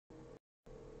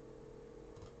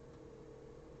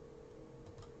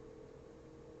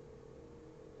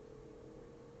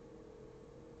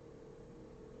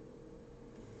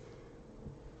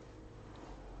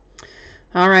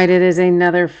All right, it is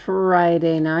another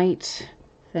Friday night.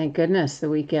 Thank goodness, the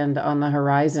weekend on the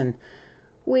horizon.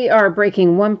 We are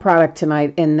breaking one product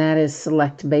tonight, and that is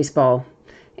Select Baseball.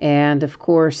 And of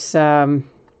course, it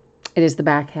is the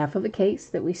back half of a case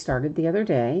that we started the other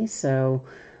day. So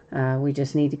we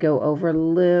just need to go over a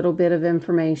little bit of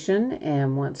information.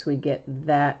 And once we get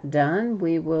that done,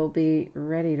 we will be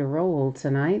ready to roll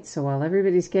tonight. So while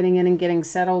everybody's getting in and getting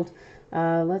settled,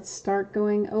 let's start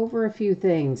going over a few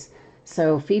things.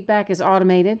 So feedback is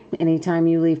automated. Anytime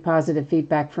you leave positive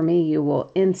feedback for me, you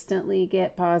will instantly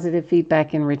get positive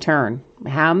feedback in return.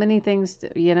 How many things,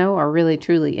 are really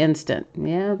truly instant?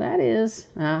 Yeah, that is.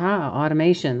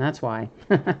 Automation. That's why.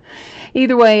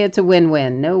 Either way, it's a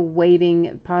win-win. No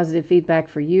waiting positive feedback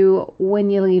for you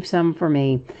when you leave some for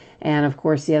me. And of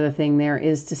course, the other thing there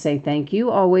is to say thank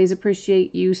you. Always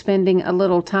appreciate you spending a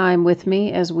little time with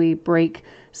me as we break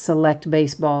Select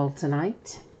Baseball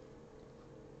tonight.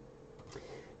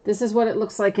 This is what it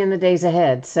looks like in the days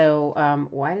ahead. So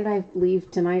why did I leave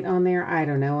tonight on there? I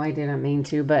don't know. I didn't mean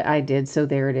to, but I did. So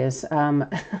there it is.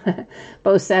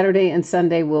 Both Saturday and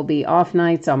Sunday will be off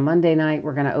nights. On Monday night,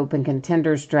 we're going to open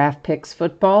Contenders Draft Picks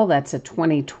Football. That's a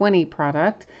 2020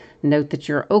 product. Note that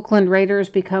your Oakland Raiders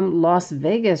become Las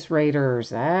Vegas Raiders.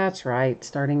 That's right,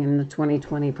 starting in the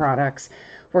 2020 products.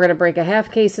 We're going to break a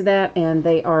half case of that, and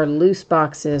they are loose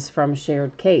boxes from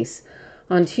Shared Case.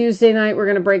 On Tuesday night, we're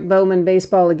going to break Bowman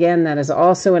Baseball again. That is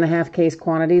also in a half case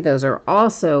quantity. Those are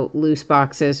also loose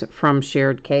boxes from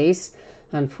Shared Case.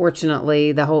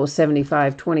 Unfortunately, the whole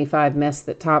 75-25 mess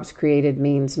that Topps created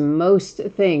means most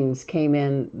things came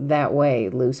in that way,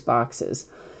 loose boxes.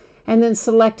 And then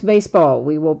Select Baseball.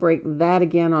 We will break that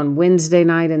again on Wednesday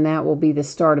night, and that will be the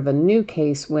start of a new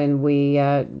case when we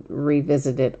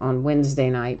revisit it on Wednesday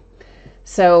night.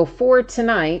 So for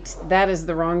tonight, that is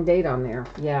the wrong date on there.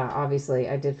 Yeah, obviously,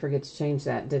 I did forget to change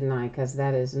that, didn't I? Because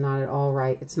that is not at all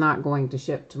right. It's not going to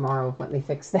ship tomorrow. Let me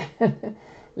fix that.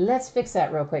 Let's fix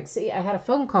that real quick. See, I had a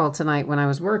phone call tonight when I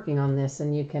was working on this,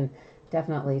 and you can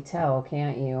definitely tell,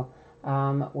 can't you?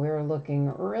 We're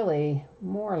looking really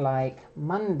more like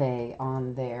Monday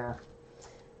on there.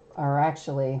 Or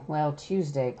actually, well,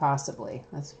 Tuesday, possibly.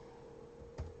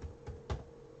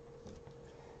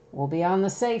 We'll be on the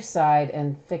safe side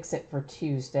and fix it for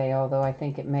Tuesday, although I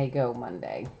think it may go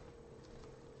Monday.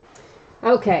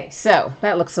 Okay, so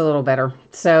that looks a little better.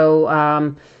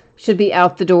 So should be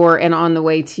out the door and on the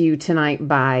way to you tonight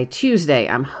by Tuesday.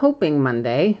 I'm hoping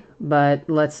Monday, but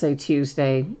let's say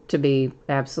Tuesday to be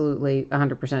absolutely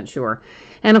 100% sure.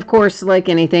 And of course, like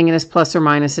anything, it is plus or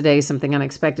minus a day. Something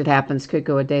unexpected happens, could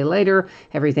go a day later.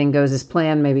 Everything goes as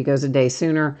planned, maybe goes a day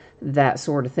sooner, that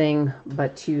sort of thing.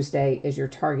 But Tuesday is your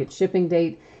target shipping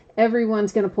date.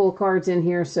 Everyone's going to pull cards in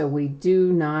here, so we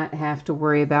do not have to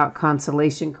worry about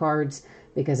consolation cards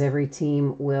because every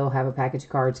team will have a package of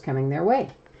cards coming their way.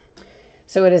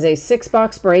 So it is a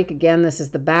 6-box break. Again, this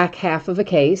is the back half of a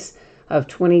case of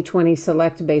 2020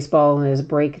 Select Baseball, and is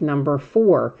break number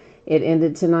 4. It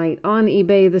ended tonight on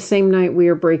eBay the same night we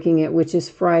are breaking it, which is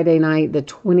Friday night, the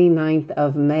 29th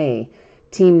of May.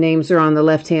 Team names are on the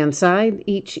left-hand side.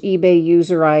 Each eBay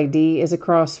user ID is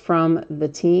across from the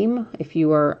team. If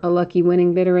you are a lucky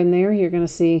winning bidder in there, you're going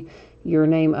to see your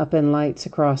name up in lights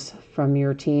across from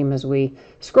your team as we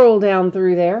scroll down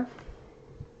through there.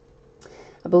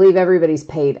 I believe everybody's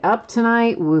paid up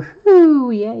tonight.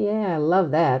 Woohoo! Yeah, I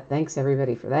love that. Thanks,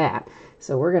 everybody, for that.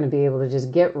 So we're going to be able to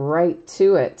just get right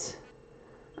to it.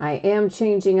 I am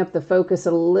changing up the focus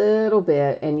a little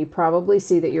bit, and you probably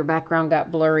see that your background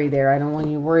got blurry there. I don't want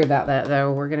you to worry about that,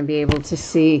 though. We're going to be able to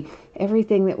see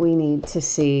everything that we need to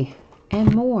see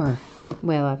and more.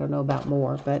 Well, I don't know about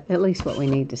more, but at least what we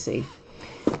need to see.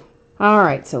 All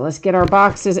right, so let's get our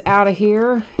boxes out of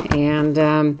here,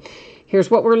 and here's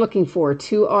what we're looking for.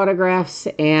 2 autographs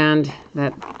and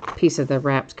that piece of the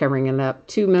wrap's covering it up.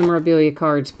 2 memorabilia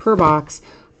cards per box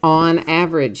on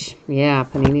average. Yeah,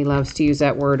 Panini loves to use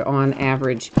that word, on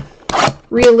average.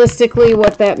 Realistically,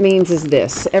 what that means is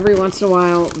this. Every once in a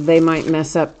while, they might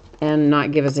mess up and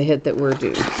not give us a hit that we're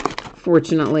due.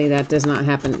 Fortunately, that does not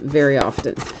happen very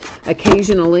often.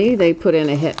 Occasionally, they put in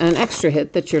an extra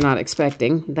hit that you're not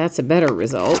expecting. That's a better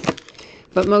result.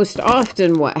 But most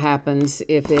often what happens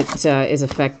if it is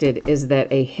affected is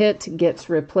that a hit gets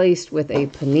replaced with a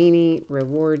Panini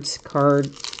rewards card.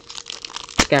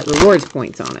 It's got rewards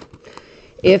points on it.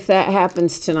 If that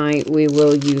happens tonight, we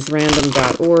will use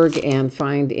random.org and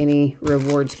find any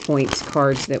rewards points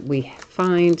cards that we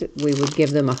find. We would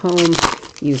give them a home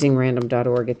using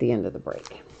random.org at the end of the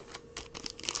break.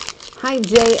 Hi,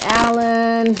 Jay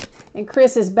Allen. And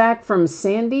Chris is back from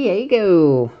San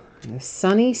Diego.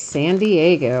 Sunny San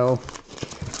Diego.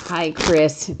 Hi,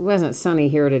 Chris. It wasn't sunny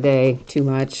here today too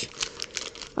much.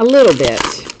 A little bit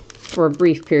for a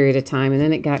brief period of time, and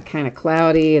then it got kind of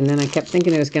cloudy, and then I kept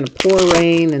thinking it was going to pour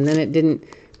rain, and then it didn't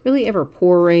really ever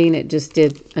pour rain. It just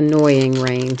did annoying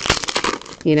rain,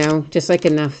 you know, just like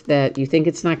enough that you think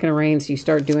it's not going to rain, so you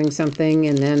start doing something,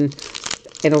 and then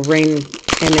it'll rain,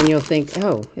 and then you'll think,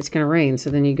 oh, it's going to rain. So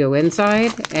then you go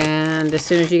inside, and as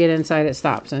soon as you get inside, it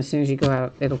stops. And as soon as you go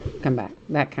out, it'll come back.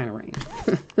 That kind of rain.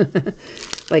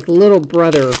 Like little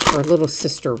brother or little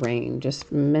sister rain,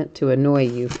 just meant to annoy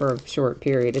you for a short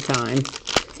period of time.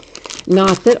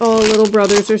 Not that all little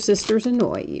brothers or sisters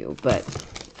annoy you, but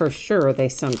for sure they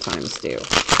sometimes do.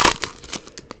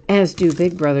 As do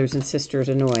big brothers and sisters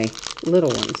annoy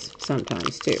little ones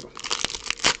sometimes too.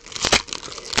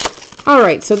 All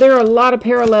right, so there are a lot of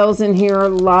parallels in here,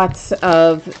 lots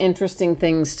of interesting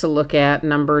things to look at,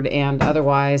 numbered and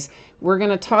otherwise. We're going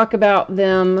to talk about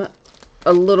them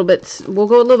a little bit. We'll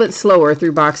go a little bit slower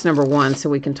through box number 1 so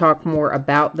we can talk more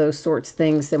about those sorts of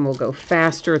things. Then we'll go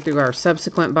faster through our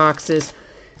subsequent boxes.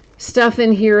 Stuff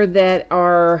in here that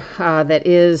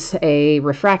is a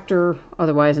refractor,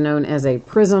 otherwise known as a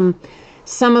prism.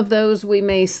 Some of those we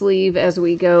may sleeve as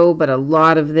we go, but a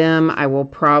lot of them I will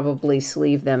probably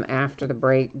sleeve them after the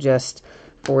break just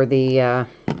for the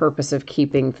purpose of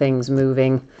keeping things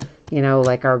moving. You know,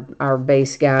 like our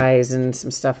base guys and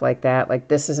some stuff like that. Like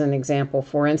this is an example,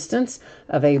 for instance,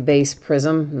 of a base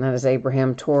prism, and that is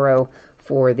Abraham Toro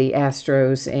for the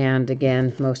Astros. And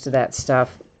again, most of that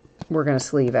stuff we're going to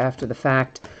sleeve after the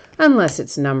fact, unless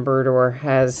it's numbered or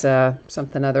has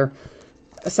something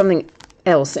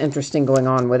else interesting going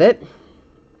on with it.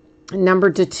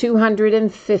 Numbered to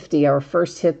 250, our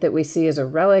first hit that we see is a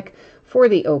relic for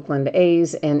the Oakland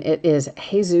A's, and it is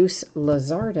Jesus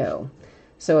Luzardo.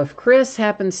 So if Chris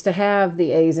happens to have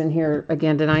the A's in here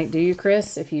again tonight, do you,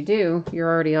 Chris? If you do, you're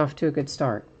already off to a good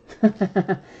start.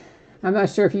 I'm not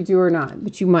sure if you do or not,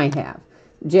 but you might have.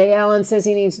 Jay Allen says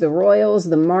he needs the Royals,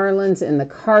 the Marlins, and the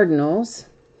Cardinals.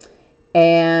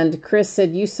 And Chris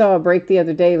said, you saw a break the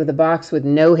other day with a box with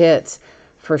no hits.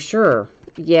 For sure.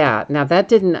 Yeah. Now, that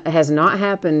has not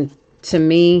happened to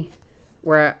me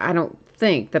where I don't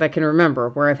think that I can remember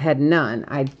where I've had none.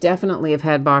 I definitely have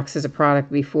had boxes of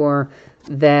product before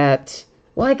that,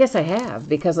 well, I guess I have,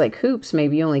 because like Hoops,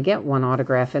 maybe you only get one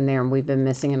autograph in there and we've been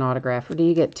missing an autograph, or do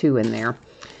you get 2 in there?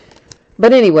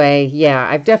 But anyway, yeah,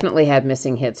 I've definitely had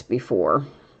missing hits before.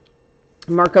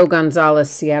 Marco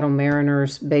Gonzalez, Seattle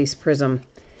Mariners, base prism.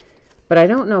 But I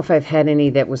don't know if I've had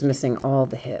any that was missing all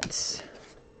the hits.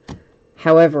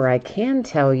 However, I can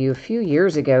tell you a few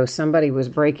years ago, somebody was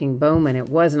breaking Bowman. It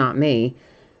was not me,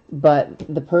 but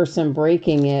the person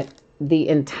breaking it, the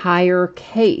entire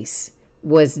case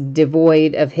was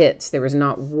devoid of hits. There was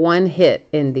not one hit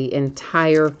in the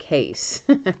entire case.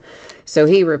 So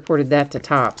he reported that to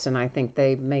Topps, and I think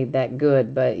they made that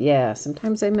good. But yeah,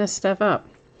 sometimes they mess stuff up.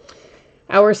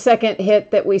 Our second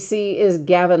hit that we see is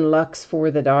Gavin Lux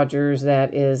for the Dodgers.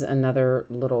 That is another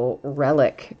little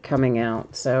relic coming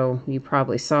out. So you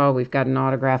probably saw we've got an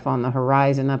autograph on the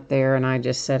horizon up there, and I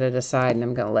just set it aside, and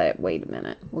I'm going to let it wait a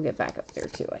minute. We'll get back up there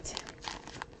to it.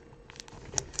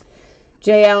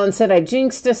 Jay Allen said, I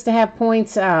jinxed us to have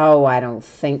points. Oh, I don't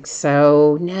think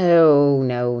so.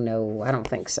 No, I don't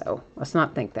think so. Let's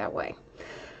not think that way.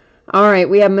 All right,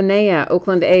 we have Manea,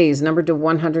 Oakland A's, numbered to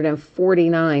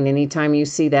 149. Anytime you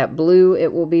see that blue,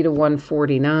 it will be to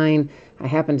 149. I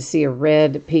happen to see a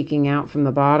red peeking out from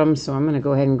the bottom, so I'm going to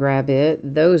go ahead and grab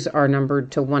it. Those are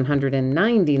numbered to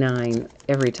 199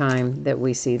 every time that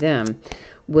we see them.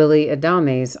 Willie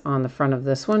Adames on the front of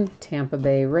this one, Tampa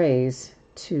Bay Rays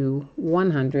to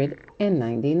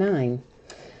 199.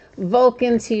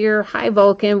 Vulcan's here. Hi,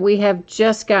 Vulcan. We have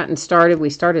just gotten started. We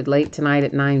started late tonight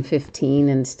at 9:15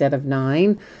 instead of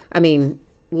 9. I mean,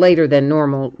 later than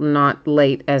normal, not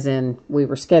late as in we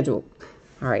were scheduled.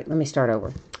 All right, let me start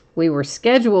over. We were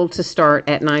scheduled to start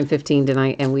at 9:15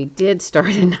 tonight, and we did start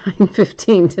at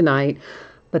 9:15 tonight,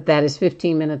 but that is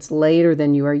 15 minutes later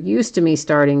than you are used to me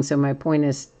starting, so my point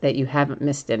is that you haven't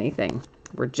missed anything.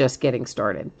 We're just getting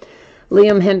started.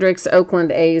 Liam Hendricks,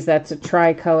 Oakland A's, that's a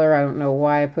tricolor. I don't know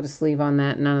why I put a sleeve on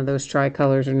that. None of those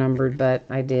tricolors are numbered, but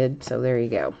I did, so there you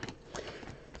go.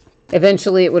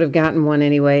 Eventually, it would have gotten one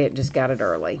anyway. It just got it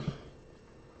early.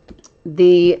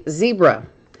 The Zebra.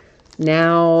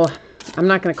 Now, I'm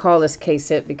not going to call this case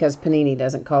hit because Panini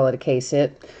doesn't call it a case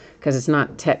hit because it's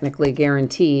not technically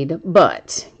guaranteed,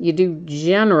 but you do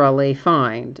generally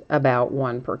find about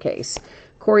one per case.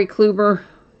 Corey Kluber,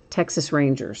 Texas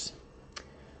Rangers.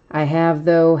 I have,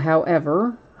 though,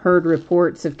 however, heard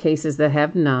reports of cases that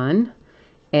have none,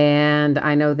 And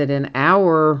I know that in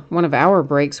one of our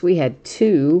breaks, we had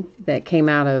 2 that came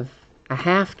out of a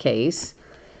half case.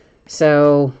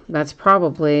 So that's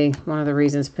probably one of the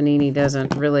reasons Panini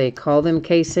doesn't really call them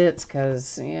case hits,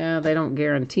 because, yeah, they don't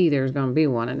guarantee there's going to be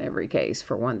one in every case,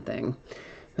 for one thing.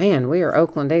 Man, we are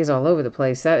Oakland A's all over the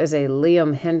place. That is a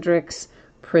Liam Hendriks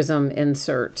Prism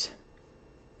insert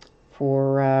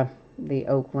for the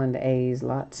Oakland A's.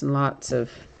 Lots and lots of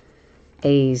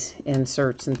A's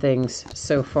inserts and things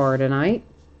so far tonight.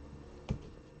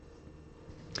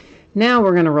 Now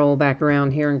we're going to roll back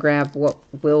around here and grab what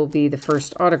will be the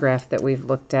first autograph that we've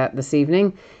looked at this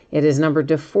evening. It is numbered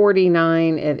to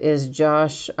 49. It is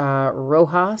Josh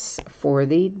Rojas for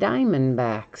the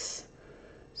Diamondbacks.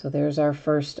 So there's our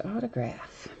first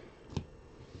autograph.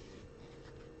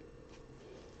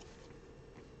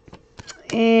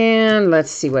 And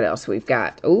let's see what else we've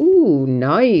got. Ooh,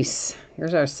 nice.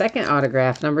 Here's our second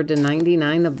autograph, numbered to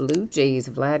 99, the Blue Jays,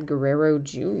 Vlad Guerrero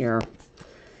Jr.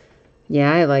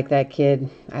 Yeah, I like that kid.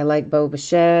 I like Bo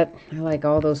Bichette. I like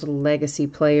all those legacy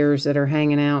players that are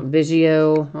hanging out.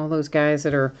 Biggio, all those guys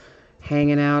that are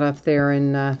hanging out up there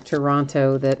in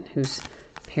Toronto whose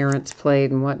parents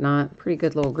played and whatnot. Pretty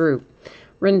good little group.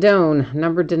 Rendon,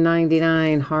 numbered to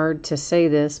 99. Hard to say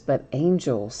this, but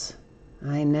Angels.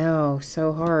 I know,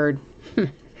 so hard.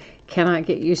 Cannot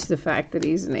get used to the fact that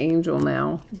he's an Angel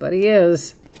now, but he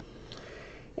is.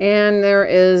 And there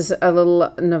is a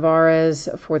little Navarez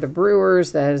for the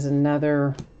Brewers. That is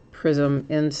another Prism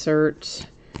insert.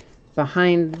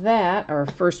 Behind that, our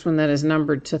first one that is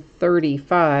numbered to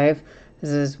 35. This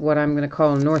is what I'm going to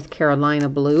call North Carolina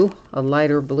blue, a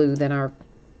lighter blue than our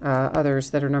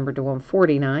others that are numbered to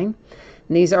 149.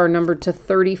 And these are numbered to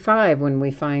 35 when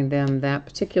we find them. That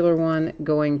particular one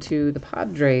going to the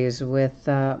Padres with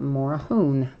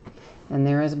Morahone. And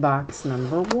there is box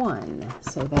number 1.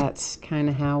 So that's kind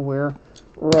of how we're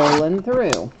rolling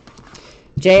through.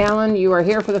 Jay Allen, you are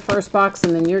here for the first box,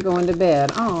 and then you're going to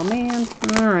bed. Oh, man.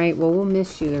 All right. Well, we'll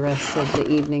miss you the rest of the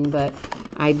evening, but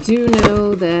I do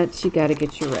know that you got to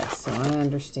get your rest, so I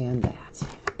understand that.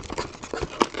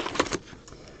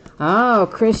 Oh,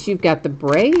 Chris, you've got the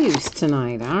Braves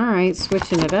tonight. All right,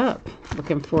 switching it up.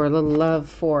 Looking for a little love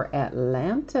for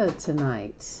Atlanta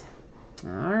tonight.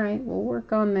 All right, we'll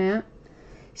work on that.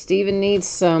 Steven needs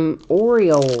some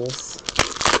Orioles.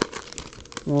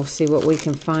 We'll see what we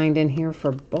can find in here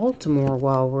for Baltimore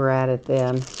while we're at it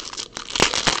then.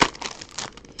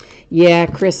 Yeah,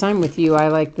 Chris, I'm with you. I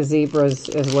like the Zebras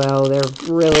as well. They're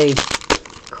really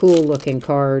cool looking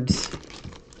cards.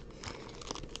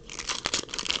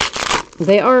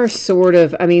 They are sort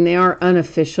of, I mean, they are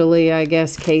unofficially, I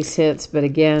guess, case hits. But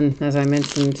again, as I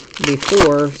mentioned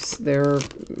before, there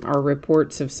are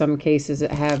reports of some cases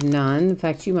that have none. In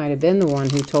fact, you might have been the one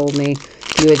who told me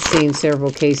you had seen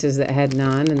several cases that had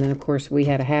none. And then, of course, we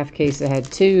had a half case that had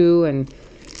 2. And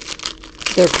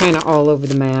they're kind of all over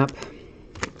the map.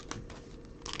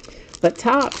 But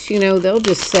Topps, you know, they'll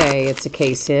just say it's a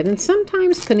case hit. And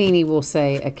sometimes Panini will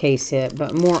say a case hit.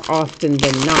 But more often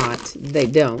than not, they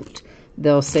don't.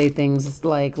 They'll say things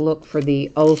like, look for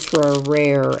the ultra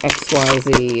rare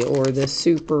XYZ or the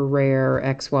super rare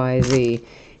XYZ.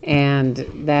 And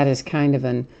that is kind of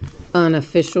an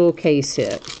unofficial case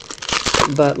hit.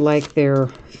 But like their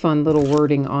fun little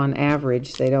wording on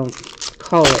average, they don't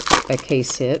call it a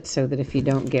case hit. So that if you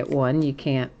don't get one, you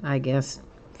can't, I guess,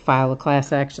 file a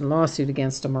class action lawsuit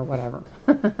against them or whatever.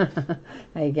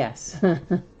 I guess.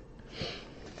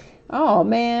 Oh,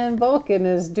 man, Vulcan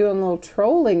is doing a little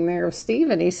trolling there of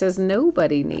Steven. He says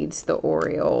nobody needs the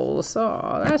Orioles.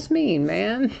 Oh, that's mean,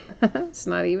 man. It's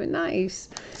not even nice.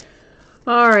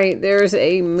 All right, there's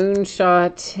a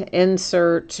Moonshot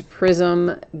insert,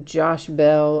 Prism, Josh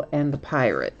Bell, and the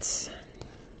Pirates.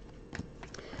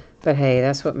 But hey,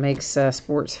 that's what makes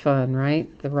sports fun, right?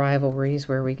 The rivalries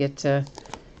where we get to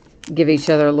give each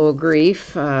other a little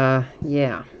grief.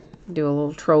 Yeah. Do a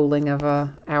little trolling of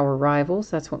our rivals.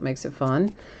 That's what makes it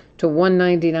fun. To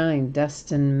 199,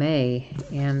 Dustin May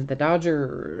and the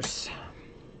Dodgers.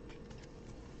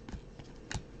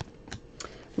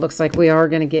 Looks like we are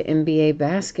going to get NBA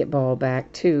basketball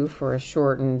back, too, for a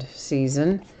shortened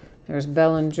season. There's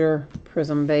Bellinger,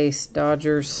 Prism Base,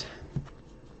 Dodgers.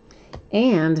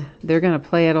 And they're going to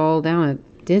play it all down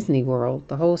at Disney World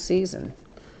the whole season.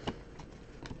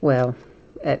 Well,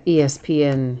 at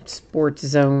ESPN Sports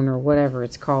Zone or whatever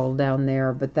it's called down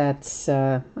there. But that's,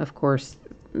 of course,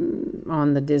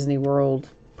 on the Disney World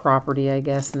property, I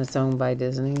guess, and it's owned by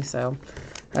Disney. So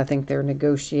I think they're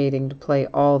negotiating to play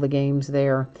all the games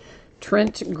there.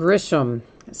 Trent Grisham,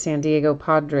 San Diego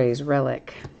Padres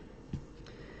relic.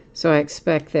 So I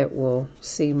expect that we'll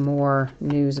see more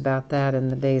news about that in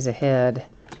the days ahead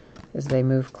as they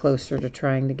move closer to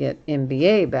trying to get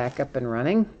NBA back up and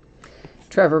running.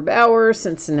 Trevor Bauer,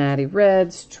 Cincinnati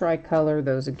Reds, tricolor.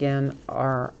 Those again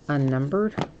are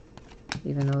unnumbered.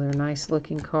 Even though they're nice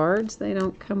looking cards, they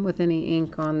don't come with any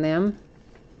ink on them.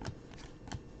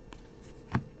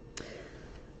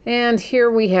 And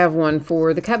here we have one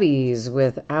for the Cubbies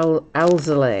with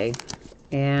Alzolay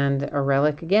and a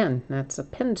relic again. That's a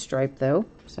pinstripe though,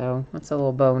 so that's a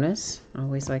little bonus. I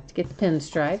always like to get the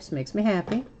pinstripes, makes me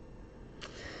happy.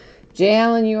 Jay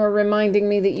Allen, you are reminding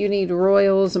me that you need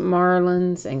Royals,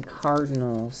 Marlins, and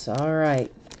Cardinals. All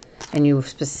right. And you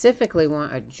specifically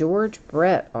want a George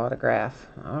Brett autograph.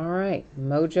 All right.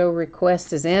 Mojo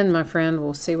request is in, my friend.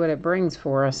 We'll see what it brings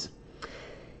for us.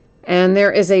 And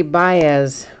there is a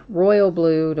Baez Royal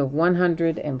Blue to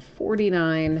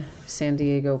 149 San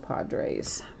Diego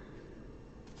Padres.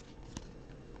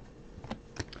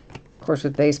 Of course,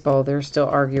 with baseball, they're still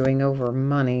arguing over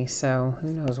money, so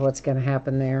who knows what's going to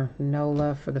happen there.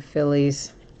 Nola for the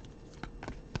Phillies.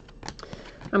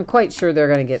 I'm quite sure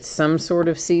they're going to get some sort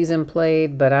of season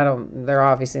played, but they're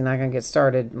obviously not going to get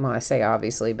started. Well, I say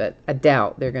obviously, but I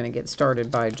doubt they're going to get started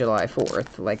by July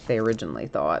 4th like they originally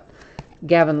thought.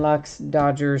 Gavin Lux,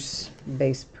 Dodgers,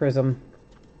 base prism.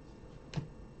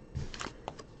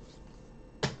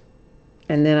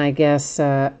 And then I guess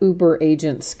Uber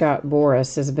agent Scott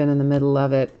Boras has been in the middle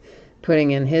of it,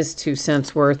 putting in his 2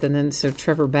 cents worth. And then so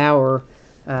Trevor Bauer,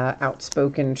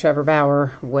 outspoken Trevor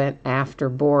Bauer, went after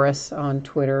Boras on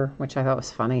Twitter, which I thought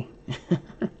was funny.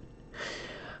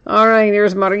 All right,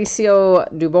 here's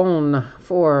Mauricio Dubon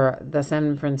for the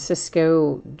San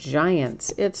Francisco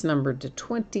Giants. It's numbered to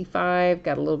 25.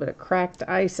 Got a little bit of cracked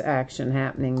ice action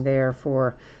happening there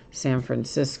for San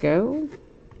Francisco.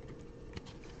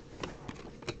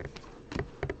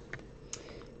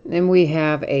 Then we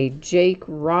have a Jake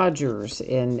Rogers,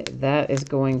 and that is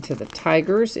going to the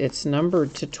Tigers. It's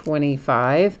numbered to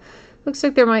 25. Looks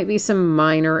like there might be some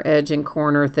minor edge and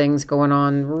corner things going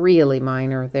on, really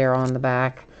minor there on the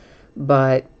back.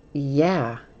 But,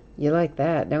 yeah, you like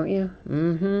that, don't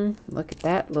you? Look at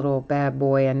that little bad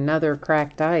boy, another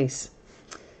cracked ice.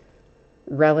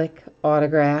 Relic,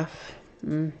 autograph.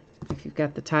 If you've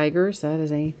got the Tigers, that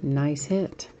is a nice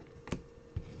hit.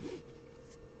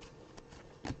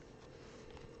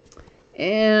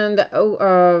 And,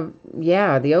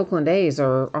 yeah, the Oakland A's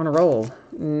are on a roll.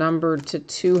 Numbered to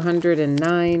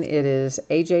 209, it is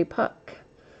A.J. Puck,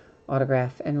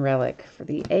 autograph and relic for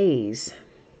the A's.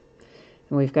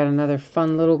 And we've got another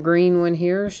fun little green one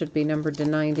here. Should be numbered to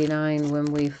 99 when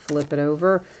we flip it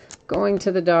over. Going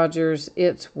to the Dodgers,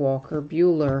 it's Walker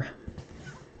Buehler.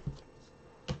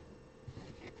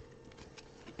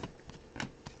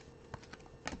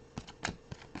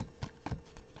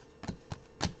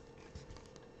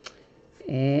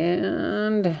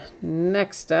 And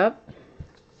next up,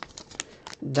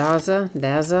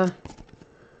 Daza,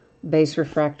 base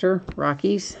refractor,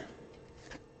 Rockies,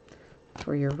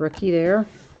 for your rookie there.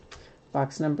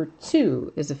 Box number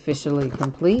 2 is officially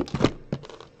complete.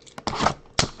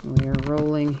 We are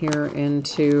rolling here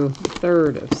into the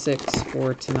 3rd of 6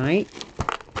 for tonight.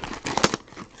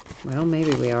 Well,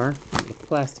 maybe we are. Get the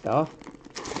plastic off.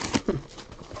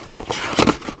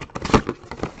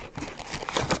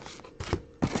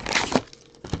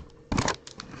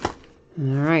 All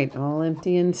right, all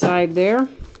empty inside there.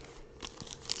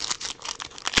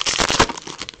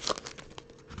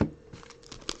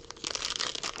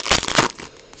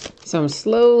 So I'm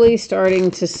slowly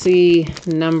starting to see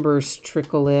numbers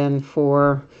trickle in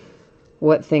for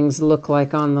what things look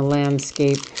like on the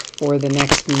landscape for the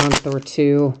next month or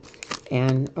two.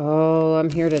 And, oh,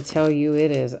 I'm here to tell you it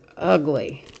is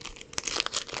ugly.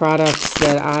 Products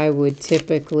that I would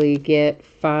typically get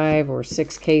 5 or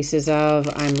 6 cases of,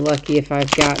 I'm lucky if I've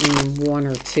gotten 1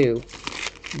 or 2.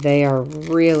 They are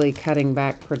really cutting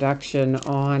back production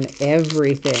on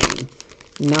everything.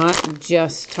 Not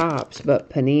just Topps, but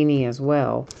Panini as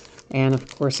well. And,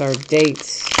 of course, our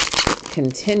dates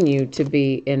continue to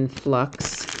be in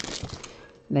flux.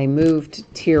 They moved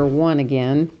Tier 1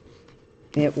 again.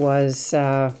 It was,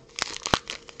 well,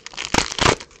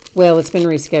 it's been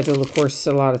rescheduled. Of course,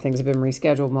 a lot of things have been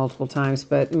rescheduled multiple times.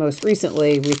 But most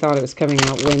recently, we thought it was coming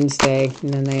out Wednesday.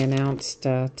 And then they announced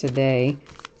today.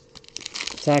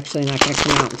 It's actually not going to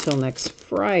come out until next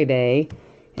Friday.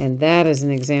 And that is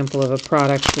an example of a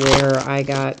product where I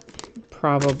got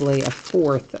probably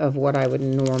 1/4 of what I would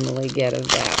normally get of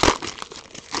that.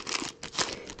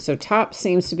 So Topps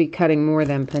seems to be cutting more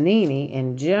than Panini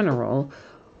in general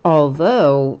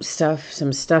Although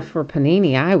some stuff for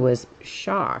Panini, I was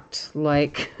shocked.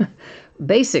 Like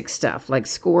basic stuff, like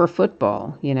Score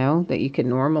Football, that you could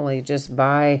normally just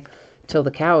buy till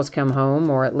the cows come home,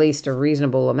 or at least a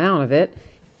reasonable amount of it.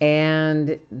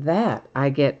 And that I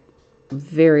get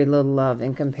very little love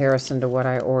in comparison to what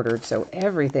I ordered. So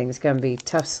everything's going to be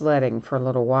tough sledding for a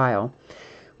little while.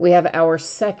 We have our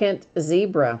second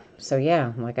zebra. So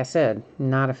yeah, like I said,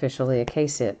 not officially a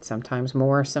case hit. Sometimes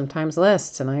more, sometimes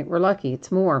less. Tonight we're lucky.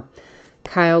 It's more.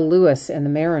 Kyle Lewis and the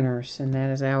Mariners. And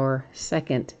that is our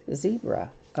second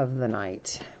zebra of the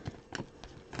night.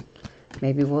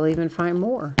 Maybe we'll even find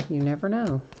more. You never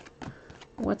know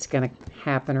what's going to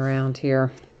happen around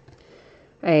here.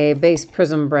 A base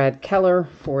prism Brad Keller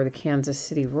for the Kansas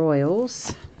City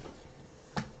Royals.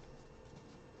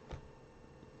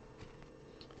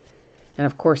 And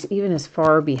of course, even as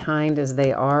far behind as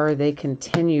they are, they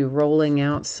continue rolling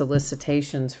out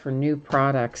solicitations for new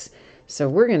products. So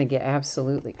we're going to get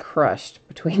absolutely crushed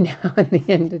between now and the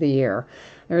end of the year.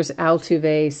 There's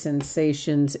Altuve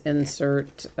Sensations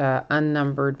Insert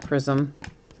Unnumbered Prism.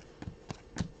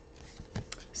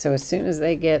 So as soon as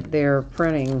they get their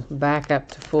printing back up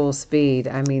to full speed,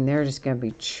 I mean, they're just going to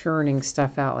be churning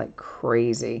stuff out like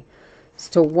crazy. It's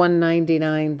to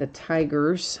 $199, the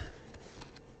Tigers.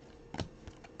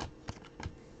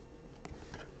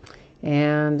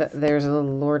 And there's a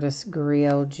little Lourdes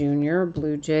Gurriel Jr.,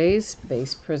 Blue Jays,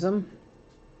 base prism.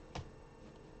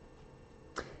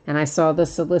 And I saw the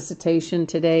solicitation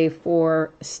today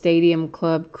for Stadium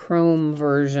Club Chrome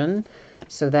version.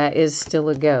 So that is still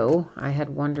a go. I had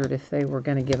wondered if they were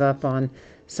going to give up on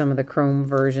some of the Chrome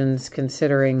versions,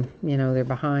 considering, they're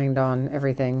behind on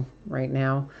everything right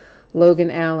now. Logan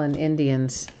Allen,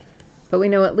 Indians. But we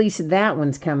know at least that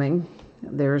one's coming.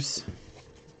 There's...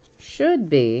 should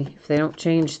be, if they don't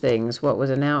change things, what was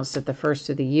announced at the first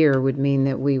of the year would mean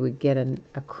that we would get a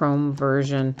Chrome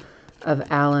version of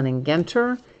Allen and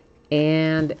Genter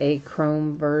and a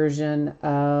Chrome version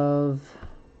of,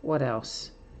 what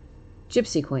else?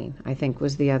 Gypsy Queen, I think,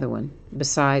 was the other one,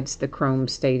 besides the Chrome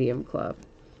Stadium Club.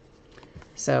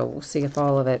 So we'll see if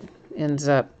all of it ends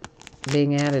up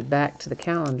being added back to the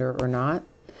calendar or not.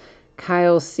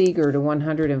 Kyle Seager to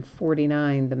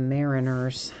 149, the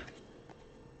Mariners.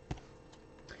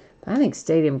 I think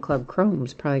Stadium Club Chrome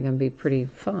is probably going to be pretty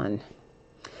fun.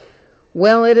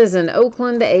 Well, it is an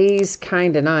Oakland A's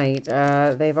kind of night.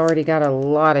 They've already got a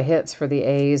lot of hits for the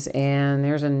A's, and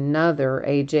there's another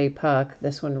A.J. Puck.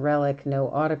 This one, relic, no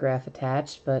autograph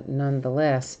attached, but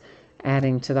nonetheless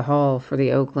adding to the haul for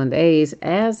the Oakland A's,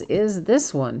 as is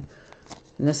this one.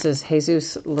 And this is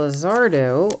Jesus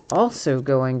Luzardo, also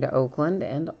going to Oakland,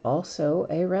 and also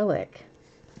a relic.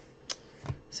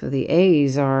 So the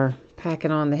A's are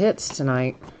packing on the hits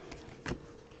tonight.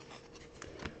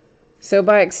 So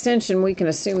by extension, we can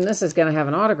assume this is going to have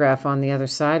an autograph on the other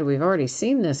side. We've already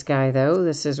seen this guy, though.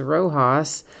 This is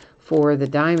Rojas for the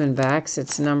Diamondbacks.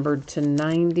 It's numbered to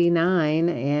 99,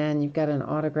 and you've got an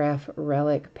autograph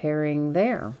relic pairing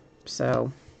there.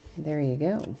 So there you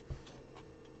go.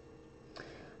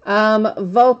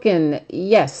 Vulcan,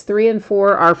 yes, 3 and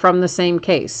 4 are from the same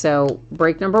case. So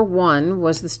break number 1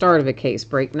 was the start of a case.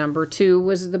 Break number 2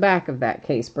 was the back of that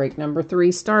case. Break number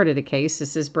 3 started a case.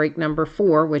 This is break number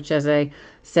 4, which, as I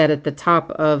said at the top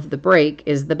of the break,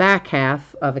 is the back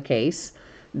half of a case.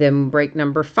 Then break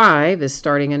number 5 is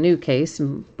starting a new case.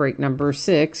 And break number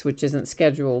 6, which isn't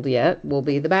scheduled yet, will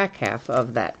be the back half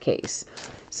of that case.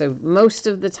 So most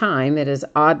of the time, it is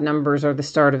odd numbers are the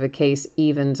start of a case,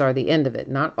 evens are the end of it.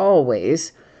 Not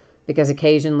always, because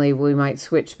occasionally we might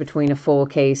switch between a full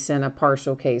case and a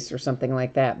partial case or something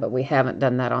like that, but we haven't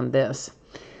done that on this.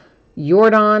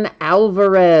 Yordan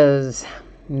Alvarez.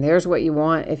 And there's what you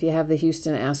want if you have the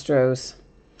Houston Astros.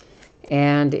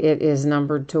 And it is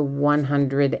numbered to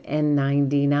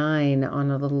 199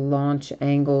 on a little launch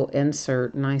angle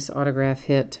insert. Nice autograph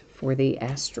hit for the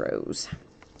Astros.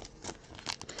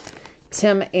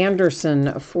 Tim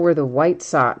Anderson for the White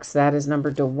Sox. That is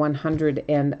numbered to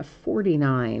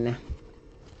 149.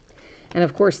 And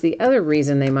of course, the other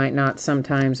reason they might not,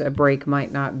 sometimes a break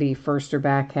might not be first or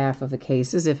back half of the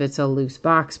case is if it's a loose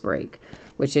box break,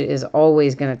 which it is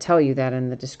always going to tell you that in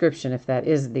the description if that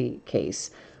is the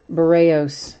case.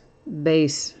 Barrios,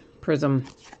 base, prism.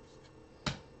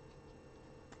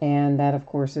 And that, of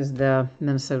course, is the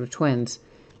Minnesota Twins.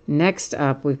 Next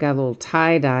up, we've got a little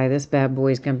tie-dye. This bad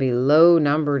boy is going to be low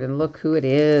numbered, and look who it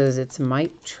is. It's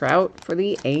Mike Trout for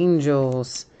the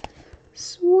Angels.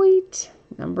 Sweet.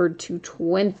 Numbered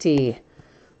 220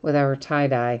 with our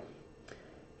tie-dye.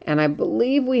 And I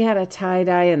believe we had a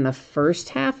tie-dye in the first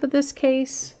half of this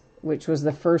case, which was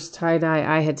the first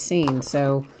tie-dye I had seen.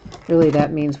 So really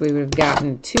that means we would have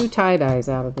gotten 2 tie-dyes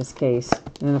out of this case.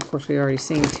 And of course we already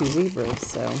seen 2 zebras,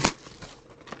 so.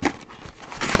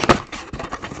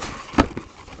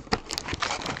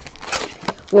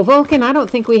 Well, Vulcan, I don't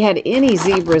think we had any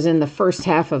zebras in the first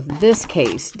half of this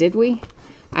case, did we?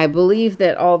 I believe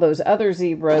that all those other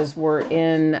zebras were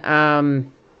in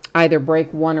either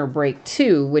break 1 or break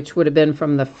 2, which would have been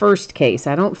from the first case.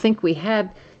 I don't think we had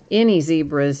any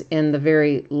zebras in the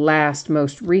very last,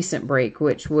 most recent break,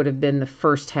 which would have been the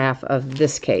first half of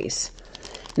this case.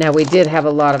 Now, we did have a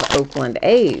lot of Oakland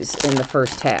A's in the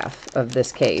first half of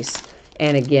this case,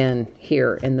 and again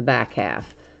here in the back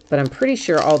half. But I'm pretty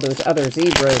sure all those other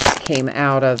zebras came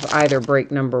out of either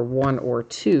break number 1 or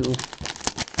 2,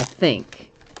 I think.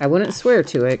 I wouldn't swear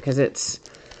to it because it's,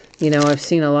 you know, I've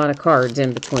seen a lot of cards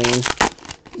in between.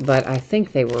 But I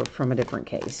think they were from a different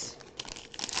case.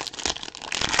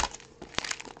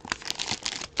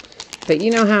 But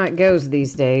you know how it goes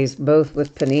these days, both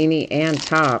with Panini and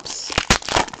Topps.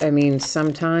 I mean,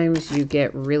 sometimes you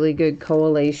get really good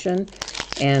collation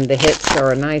and the hits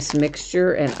are a nice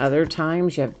mixture, and other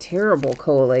times you have terrible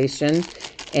collation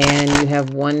and you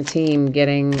have one team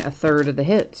getting a third of the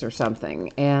hits or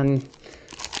something. And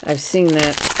I've seen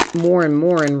that more and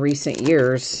more in recent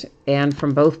years, and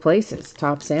from both places,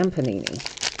 Topps and Panini.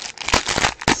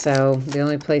 So the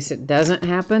only place it doesn't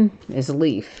happen is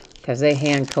Leaf, because they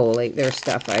hand collate their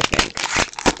stuff, I think.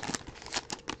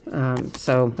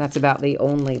 So that's about the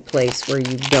only place where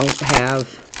you don't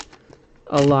have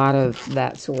a lot of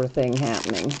that sort of thing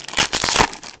happening.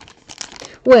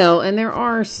 Well, and there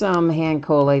are some hand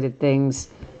collated things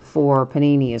for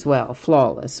Panini as well.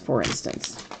 Flawless, for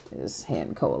instance, is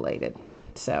hand collated.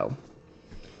 So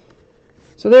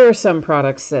there are some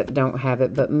products that don't have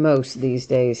it, but most these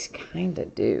days kind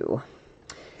of do.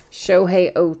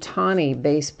 Shohei Ohtani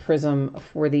base prism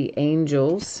for the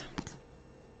Angels.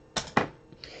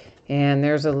 And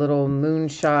there's a little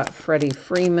Moonshot Freddie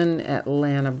Freeman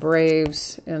Atlanta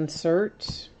Braves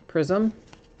insert prism.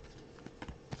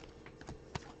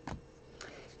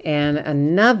 And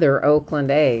another Oakland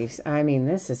A's. I mean,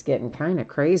 this is getting kind of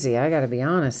crazy. I got to be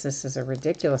honest. This is a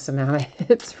ridiculous amount of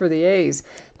hits for the A's.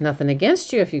 Nothing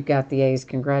against you if you've got the A's.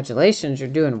 Congratulations, you're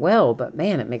doing well. But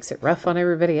man, it makes it rough on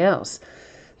everybody else.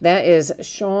 That is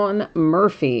Sean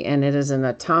Murphy, and it is an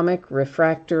Atomic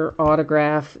Refractor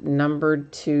autograph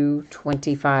numbered to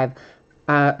 25.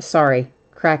 Sorry,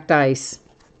 Cracked Ice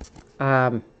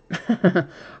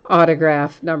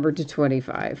autograph numbered to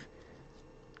 25.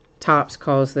 Topps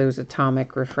calls those Atomic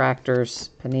Refractors.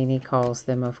 Panini calls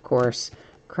them, of course,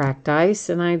 Cracked Ice,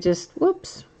 and I just,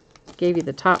 whoops, gave you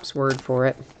the Topps word for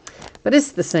it. But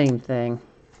it's the same thing.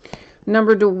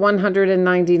 Number to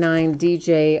 199,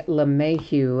 DJ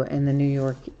LeMahieu and the New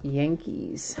York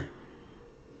Yankees.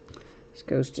 This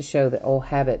goes to show that old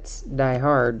habits die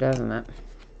hard, doesn't it?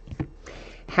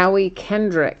 Howie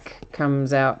Kendrick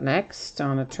comes out next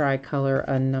on a tricolor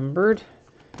unnumbered.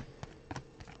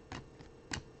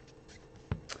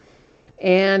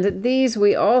 And these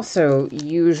we also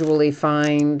usually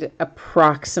find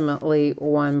approximately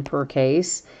 1 per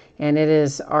case. And it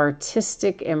is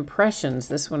Artistic Impressions.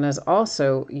 This one is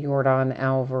also Yordan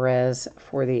Alvarez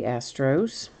for the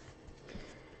Astros.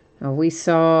 Now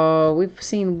we've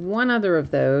seen one other of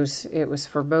those. It was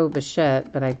for Bo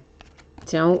Bichette, but I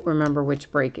don't remember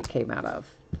which break it came out of.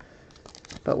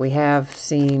 But we have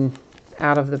seen,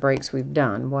 out of the breaks we've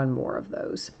done, one more of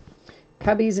those.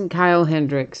 Cubbies and Kyle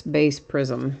Hendricks, base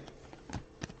prism.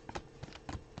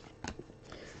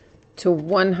 To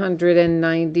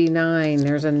 199,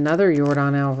 there's another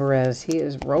Yordan Alvarez. He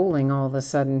is rolling all of a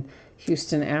sudden.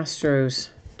 Houston Astros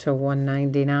to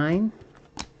 199.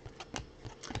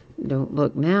 Don't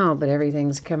look now, but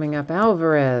everything's coming up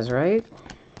Alvarez, right?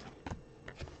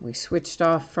 We switched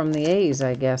off from the A's,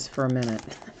 I guess, for a minute.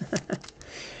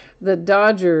 The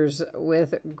Dodgers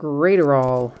with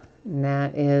Graterol. And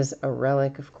that is a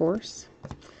relic, of course.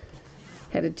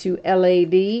 Headed to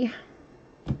LAD.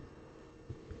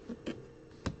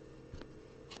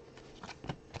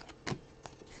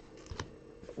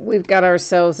 We've got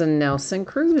ourselves a Nelson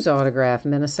Cruz autograph,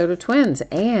 Minnesota Twins,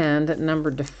 and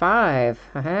numbered to 5.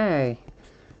 Hey,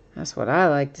 that's what I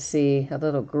like to see. A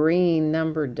little green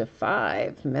numbered to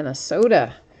 5,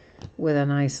 Minnesota, with a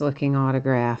nice looking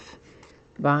autograph.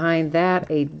 Behind that,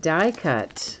 a die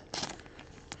cut.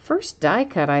 First die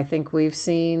cut I think we've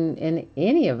seen in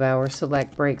any of our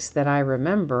select breaks that I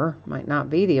remember. Might not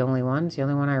be the only one. It's the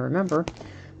only one I remember.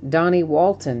 Donnie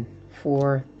Walton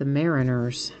for the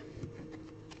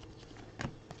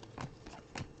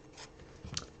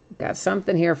Got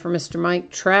something here for Mr.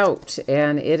 Mike Trout,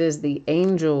 and it is the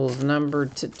Angels,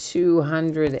 numbered to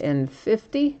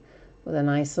 250, with a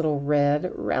nice little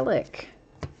red relic.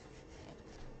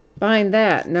 Behind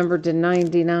that, numbered to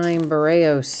 99,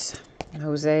 Barrios.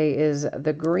 Jose is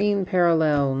the green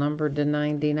parallel, numbered to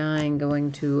 99,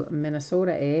 going to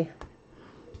Minnesota, eh?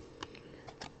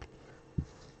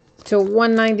 To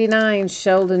 199,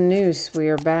 Sheldon Neuse. We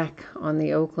are back on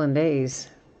the Oakland A's.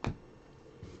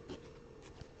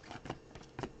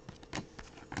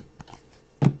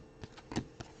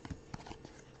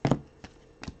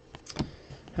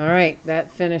 All right,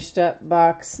 that finished up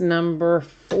box number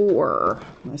 4.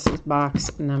 This is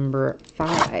box number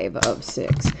 5 of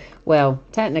 6. Well,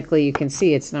 technically you can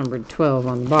see it's numbered 12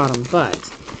 on the bottom, but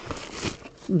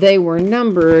they were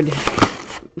numbered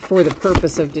for the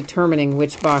purpose of determining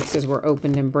which boxes were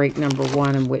opened in break number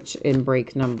 1 and which in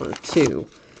break number 2.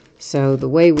 So the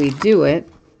way we do it,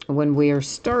 when we are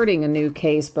starting a new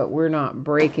case, but we're not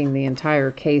breaking the entire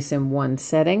case in one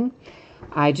setting,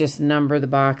 I just number the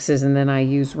boxes, and then I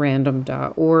use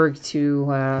random.org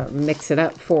to mix it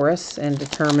up for us and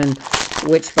determine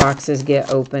which boxes get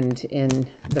opened in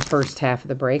the first half of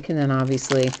the break. And then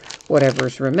obviously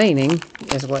whatever's remaining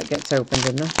is what gets opened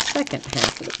in the second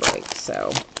half of the break.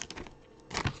 So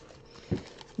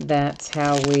that's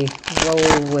how we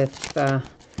roll with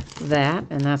that,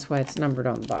 and that's why it's numbered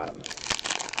on the bottom.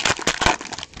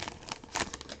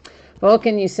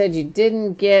 Vulcan, you said you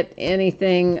didn't get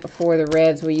anything for the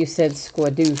Reds. Well, you said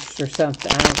squadouche or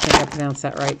something. I don't think I pronounced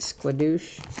that right.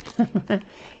 Squadouche.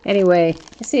 Anyway,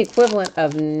 it's the equivalent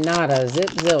of nada.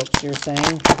 Zilch, you're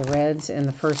saying, for the Reds in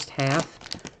the first half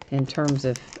in terms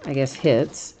of, I guess,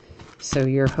 hits. So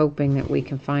you're hoping that we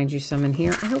can find you some in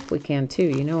here. I hope we can, too.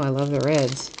 You know I love the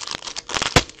Reds.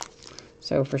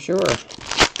 So for sure,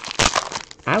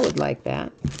 I would like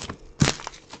that.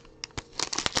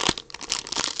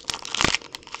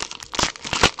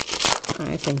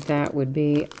 I think that would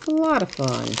be a lot of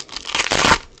fun.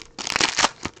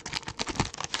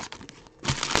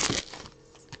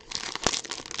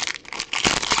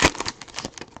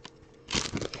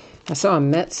 I saw a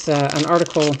Mets, an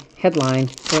article headline.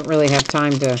 Didn't really have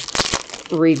time to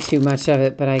read too much of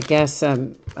it, but I guess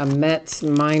a Mets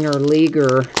minor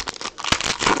leaguer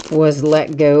was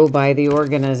let go by the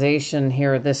organization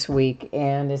here this week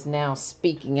and is now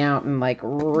speaking out and like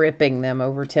ripping them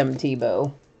over Tim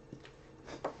Tebow.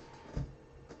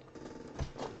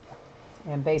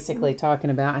 And basically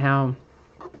talking about how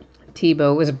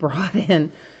Tebow was brought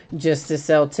in just to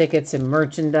sell tickets and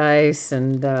merchandise,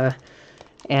 and that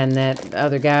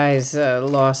other guys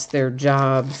lost their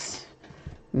jobs,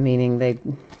 meaning they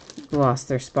lost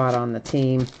their spot on the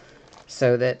team,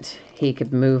 so that he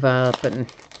could move up,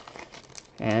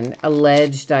 and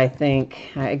alleged, I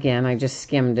think, again, I just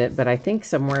skimmed it, but I think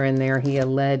somewhere in there he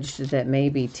alleged that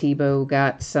maybe Tebow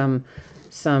got some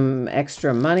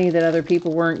extra money that other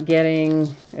people weren't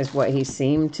getting, is what he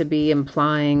seemed to be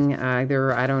implying.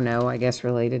 Either, I don't know, I guess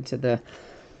related to the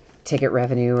ticket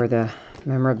revenue or the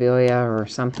memorabilia or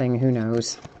something, who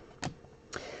knows.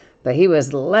 But he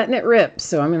was letting it rip,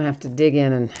 so I'm going to have to dig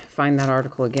in and find that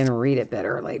article again and read it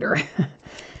better later.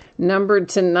 Numbered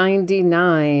to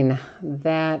 99,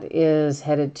 that is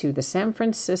headed to the San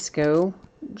Francisco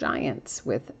Giants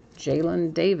with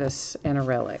Jalen Davis and a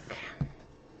relic.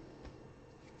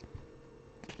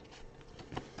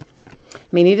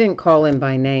 I mean, he didn't call him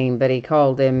by name, but he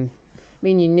called him, I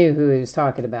mean, you knew who he was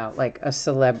talking about, like a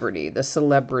celebrity, the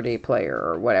celebrity player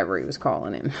or whatever he was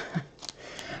calling him.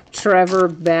 Trevor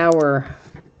Bauer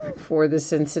for the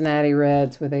Cincinnati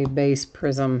Reds with a base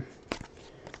prism.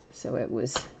 So it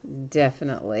was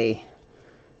definitely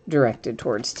directed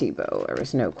towards Tebow. There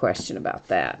was no question about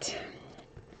that.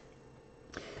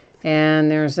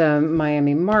 And there's a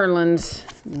Miami Marlins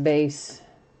base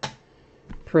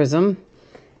prism.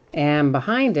 And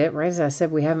behind it, right as I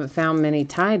said, we haven't found many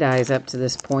tie-dyes up to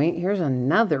this point. Here's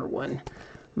another one.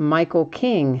 Michael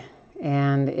King.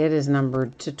 And it is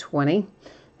numbered to 20.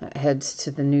 That heads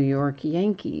to the New York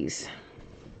Yankees.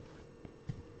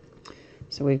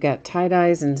 So we've got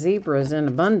tie-dyes and zebras in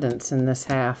abundance in this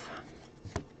half.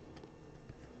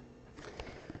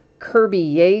 Kirby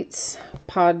Yates,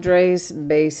 Padres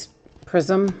base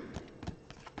prism.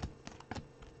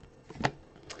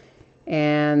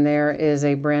 And there is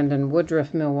a Brandon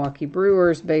Woodruff, Milwaukee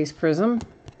Brewers base prism.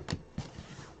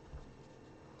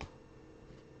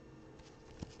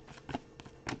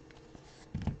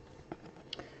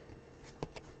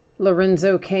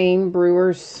 Lorenzo Cain,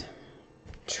 Brewers,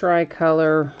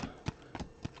 tricolor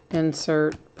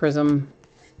insert prism.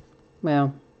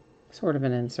 Well, sort of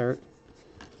an insert.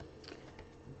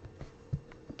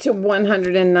 to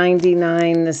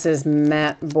 199. This is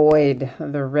Matt Boyd,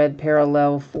 the red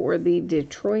parallel for the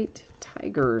Detroit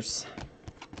Tigers.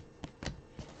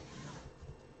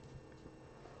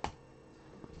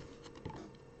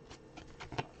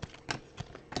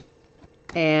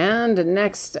 And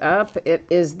next up, it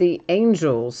is the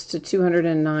Angels to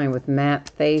 209 with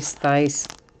Matt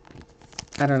Thaiss.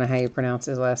 I don't know how you pronounce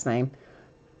his last name.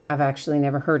 I've actually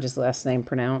never heard his last name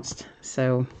pronounced.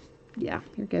 So, yeah,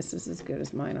 your guess is as good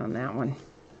as mine on that one.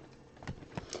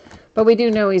 But we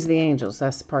do know he's the Angels.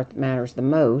 That's the part that matters the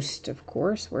most, of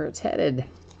course, where it's headed.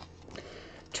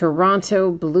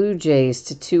 Toronto Blue Jays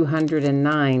to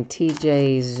 209,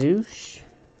 TJ Zeuch.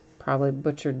 Probably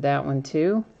butchered that one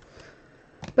too.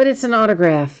 But it's an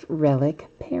autograph relic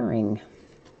pairing.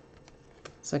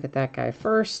 Let's look at that guy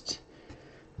first.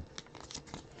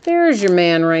 There's your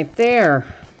man right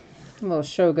there. A little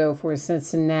show go for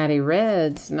Cincinnati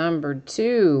Reds, number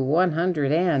 2,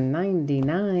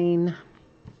 199.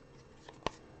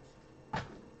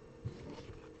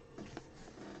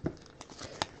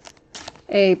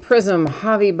 A Prism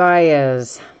Javi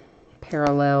Baez,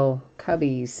 parallel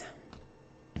Cubbies.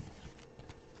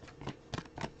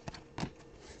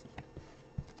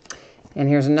 And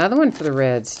here's another one for the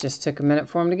Reds. Just took a minute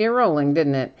for them to get rolling,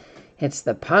 didn't it? It's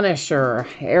the Punisher,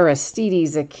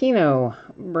 Aristides Aquino,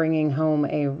 bringing home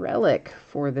a relic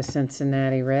for the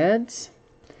Cincinnati Reds.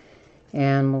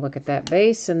 And we'll look at that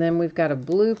base. And then we've got a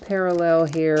blue parallel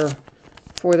here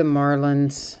for the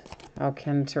Marlins,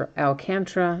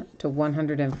 Alcantara to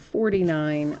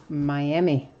 149,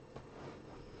 Miami.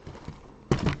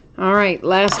 All right,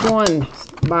 last one,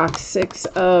 box 6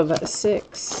 of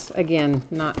 6. Again,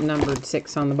 not numbered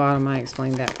 6 on the bottom. I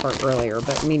explained that part earlier,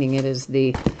 but meaning it is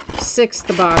the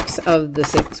 6th box of the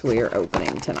 6 we are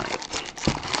opening tonight.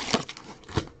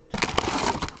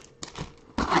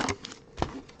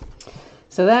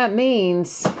 So that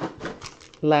means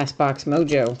last box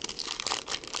mojo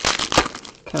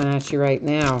coming at you right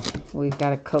now. We've got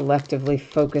to collectively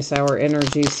focus our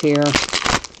energies here.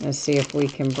 Let's see if we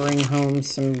can bring home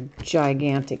some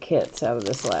gigantic hits out of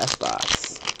this last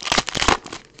box.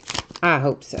 I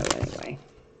hope so, anyway.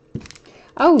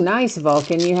 Oh, nice,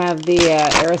 Vulcan. You have the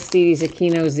Aristides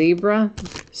Aquino Zebra.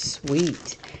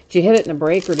 Sweet. Did you hit it in a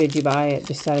break or did you buy it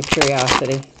just out of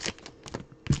curiosity?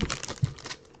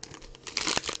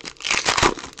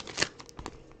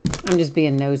 I'm just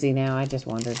being nosy now. I just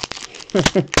wondered.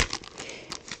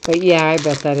 But yeah, I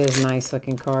bet that is a nice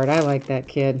looking card. I like that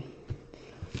kid.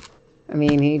 I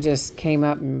mean, he just came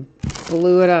up and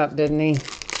blew it up, didn't he?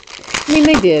 I mean,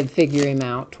 they did figure him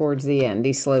out towards the end.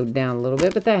 He slowed down a little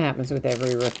bit, but that happens with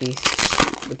every rookie.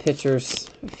 The pitchers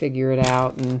figure it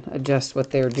out and adjust what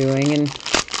they're doing, and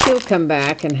he'll come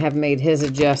back and have made his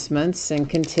adjustments and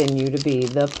continue to be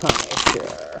the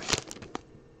Punisher.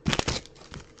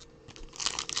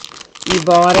 You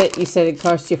bought it. You said it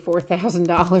cost you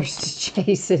 $4,000 to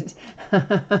chase it.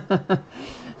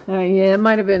 Yeah, it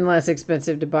might have been less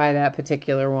expensive to buy that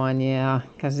particular one, yeah,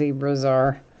 because zebras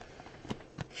are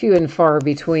few and far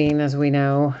between, as we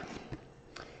know.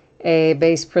 A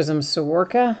base Prism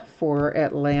Soroka for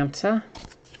Atlanta.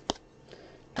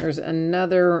 There's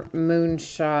another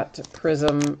Moonshot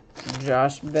Prism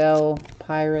Josh Bell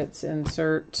Pirates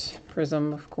insert.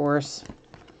 Prism, of course.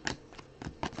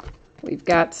 We've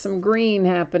got some green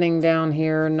happening down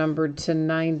here, numbered to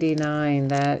 99.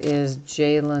 That is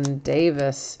Jalen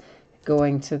Davis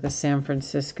going to the San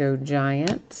Francisco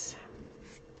Giants.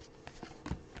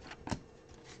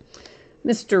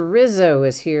 Mr. Rizzo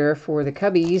is here for the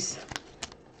Cubbies.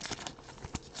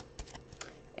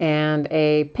 And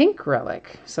a pink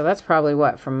relic. So that's probably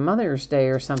what, from Mother's Day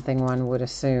or something, one would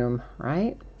assume,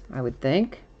 right? I would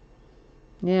think.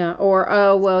 Yeah, or,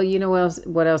 oh, well, you know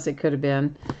what else it could have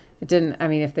been. It didn't, I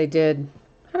mean, if they did,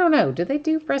 I don't know. Do they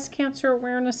do breast cancer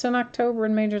awareness in October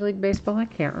in Major League Baseball? I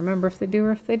can't remember if they do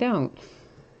or if they don't.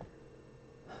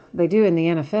 They do in the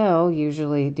NFL,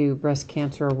 usually do breast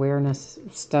cancer awareness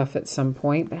stuff at some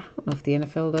point, but I don't know if the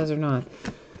NFL does or not.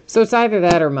 So it's either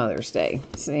that or Mother's Day,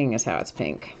 seeing as how it's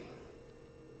pink.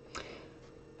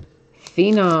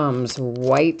 Phenoms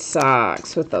White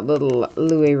Sox with a little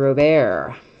Louis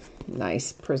Robert.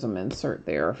 Nice prism insert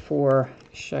there for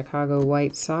Chicago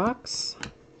White Sox.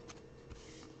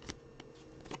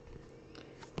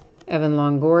 Evan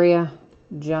Longoria,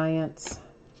 Giants.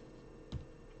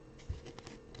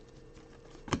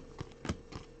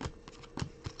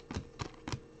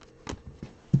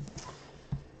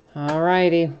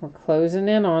 Alrighty, we're closing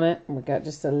in on it. We got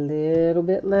just a little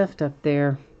bit left up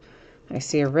there. I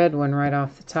see a red one right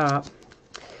off the top.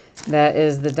 That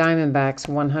is the Diamondbacks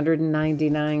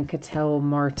 199 Ketel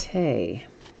Marte.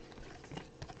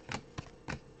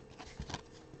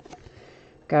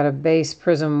 Got a base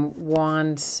prism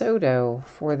Juan Soto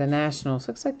for the Nationals.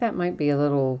 Looks like that might be a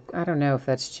little, I don't know if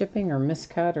that's chipping or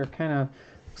miscut or kind of,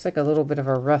 looks like a little bit of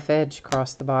a rough edge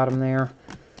across the bottom there.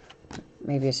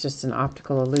 Maybe it's just an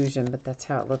optical illusion, but that's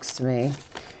how it looks to me.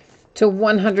 To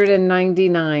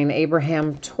 199,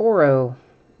 Abraham Toro.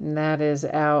 And that is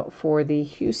out for the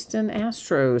Houston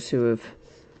Astros, who have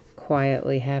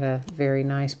quietly had a very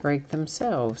nice break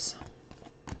themselves.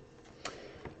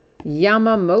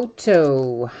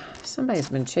 Yamamoto. Somebody's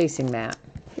been chasing that.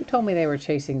 Who told me they were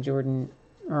chasing Jordan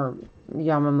or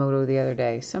Yamamoto the other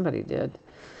day? Somebody did.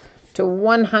 To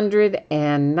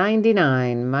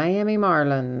 199, Miami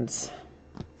Marlins.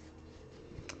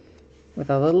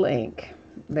 With a little ink.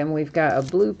 Then we've got a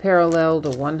blue parallel to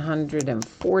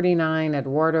 149,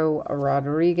 Eduardo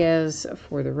Rodriguez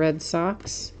for the Red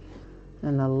Sox.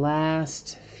 And the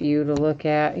last few to look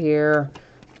at here.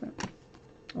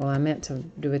 Well, I meant to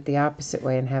do it the opposite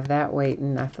way and have that weight,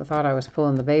 and I thought I was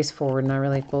pulling the base forward, and I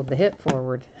really pulled the hit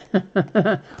forward.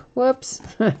 Whoops.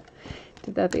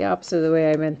 Did that the opposite of the way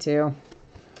I meant to.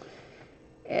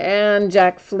 And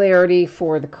Jack Flaherty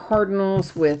for the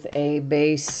Cardinals with a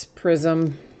base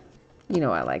prism. You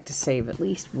know, I like to save at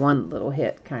least one little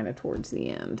hit kind of towards the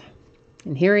end.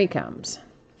 And here he comes.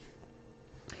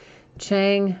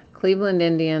 Chang, Cleveland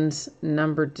Indians,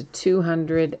 numbered to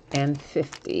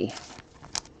 250.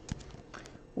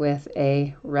 With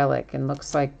a relic. And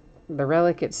looks like the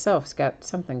relic itself's got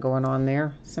something going on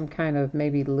there. Some kind of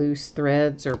maybe loose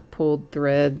threads or pulled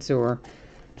threads or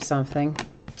something.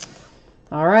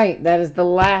 All right, that is the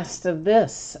last of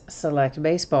this Select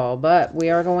Baseball, but we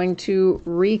are going to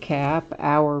recap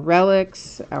our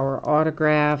relics, our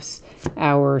autographs,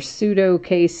 our pseudo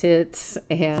case hits,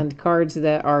 and cards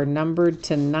that are numbered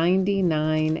to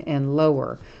 99 and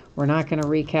lower. We're not going to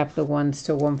recap the ones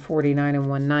to 149 and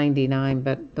 199,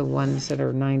 but the ones that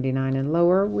are 99 and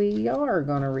lower, we are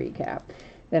going to recap.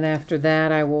 Then after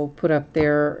that, I will put up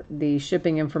there the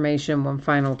shipping information one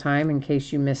final time in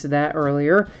case you missed that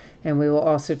earlier. And we will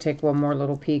also take one more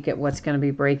little peek at what's going to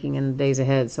be breaking in the days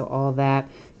ahead. So all that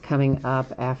coming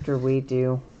up after we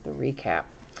do the recap.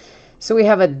 So we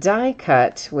have a die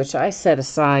cut, which I set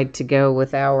aside to go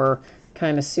with our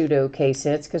kind of pseudo case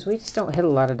hits because we just don't hit a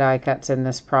lot of die cuts in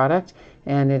this product.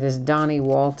 And it is Donnie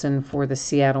Walton for the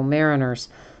Seattle Mariners.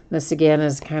 This again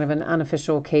is kind of an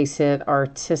unofficial case hit,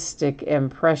 Artistic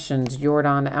Impressions,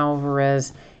 Yordan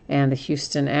Alvarez and the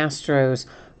Houston Astros.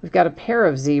 We've got a pair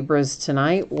of zebras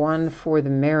tonight, one for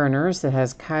the Mariners that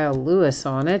has Kyle Lewis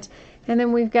on it. And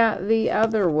then we've got the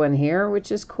other one here,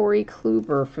 which is Corey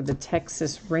Kluber for the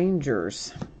Texas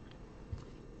Rangers.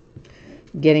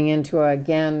 Getting into,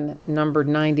 again, numbered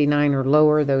 99 or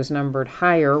lower. Those numbered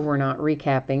higher, we're not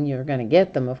recapping. You're going to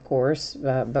get them, of course,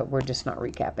 but we're just not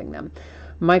recapping them.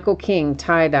 Michael King,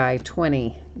 tie-dye,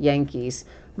 20, Yankees.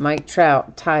 Mike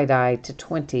Trout, tie-dye to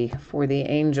 20 for the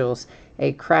Angels.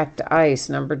 A cracked ice,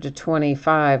 numbered to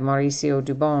 25, Mauricio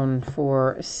Dubon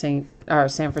for San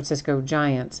Francisco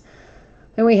Giants.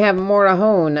 Then we have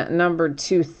Morejon, numbered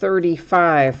to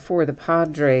 35 for the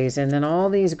Padres. And then all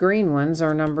these green ones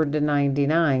are numbered to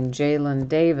 99. Jalen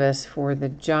Davis for the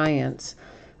Giants.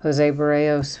 Jose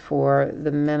Barrios for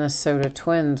the Minnesota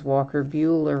Twins. Walker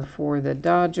Buehler for the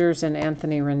Dodgers. And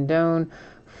Anthony Rendon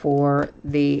for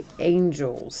the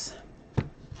Angels.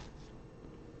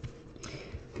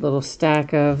 Little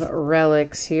stack of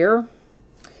relics here.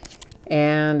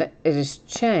 And it is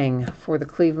Chang for the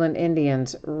Cleveland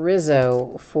Indians,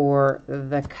 Rizzo for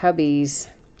the Cubbies,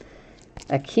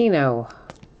 Aquino,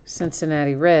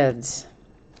 Cincinnati Reds,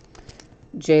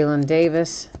 Jalen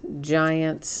Davis,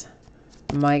 Giants,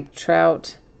 Mike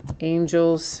Trout,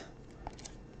 Angels,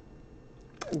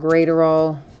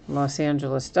 Graterol, Los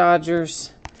Angeles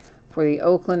Dodgers. For the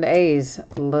Oakland A's,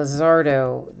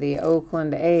 Lazardo. The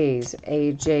Oakland A's,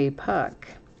 A.J. Puck.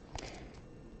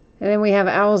 And then we have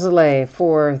Alzolay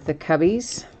for the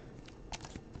Cubbies.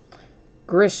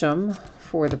 Grisham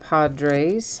for the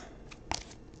Padres.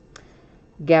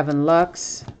 Gavin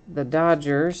Lux, the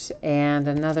Dodgers. And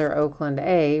another Oakland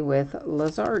A with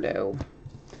Lazardo.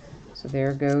 So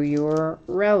there go your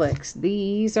relics.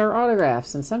 These are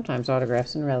autographs, and sometimes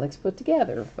autographs and relics put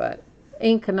together, but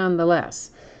ink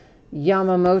nonetheless.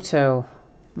 Yamamoto,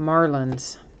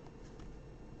 Marlins.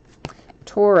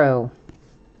 Toro,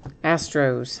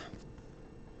 Astros.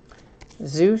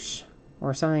 Zeusch,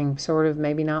 or something sort of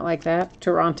maybe not like that,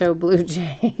 Toronto Blue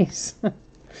Jays.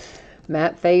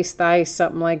 Matt Thice,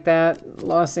 something like that,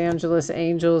 Los Angeles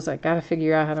Angels. I got to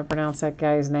figure out how to pronounce that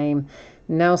guy's name.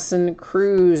 Nelson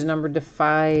Cruz, numbered to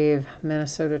 5,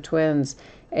 Minnesota Twins.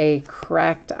 A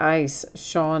cracked ice,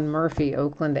 Sean Murphy,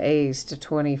 Oakland A's to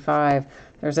 25.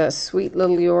 There's that sweet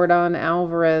little Yordan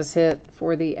Alvarez hit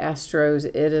for the Astros.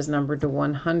 It is numbered to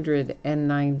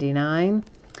 199.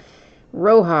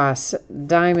 Rojas,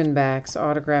 Diamondbacks,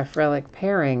 autograph relic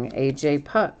pairing. A.J.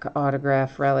 Puck,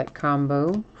 autograph relic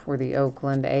combo for the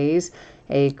Oakland A's.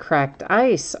 A cracked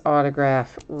ice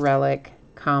autograph relic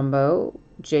combo.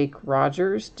 Jake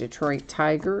Rogers, Detroit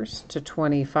Tigers to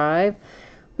 25.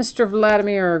 Mr.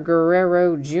 Vladimir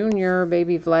Guerrero Jr.,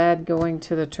 Baby Vlad, going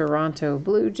to the Toronto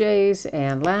Blue Jays.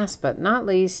 And last but not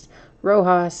least,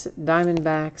 Rojas,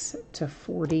 Diamondbacks to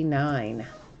 49.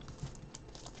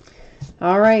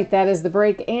 All right, that is the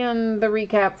break and the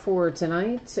recap for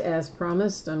tonight. As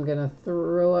promised, I'm going to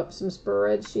throw up some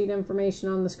spreadsheet information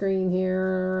on the screen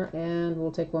here, and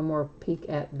we'll take one more peek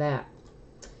at that.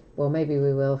 Well, maybe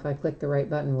we will. If I click the right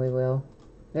button, we will.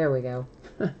 There we go.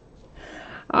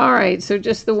 All right, so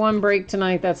just the one break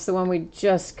tonight. That's the one we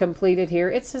just completed here.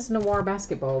 It says Noir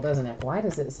Basketball, doesn't it? Why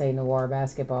does it say Noir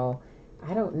Basketball?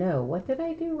 I don't know. What did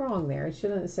I do wrong there? It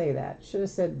shouldn't say that. It should have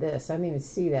said this. I didn't even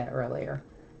see that earlier.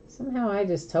 Somehow I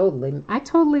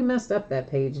totally messed up that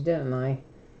page, didn't I?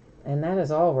 And that is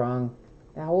all wrong.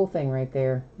 That whole thing right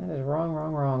there. That is wrong,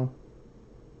 wrong, wrong.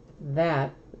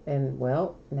 That, and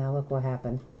well, now look what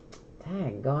happened.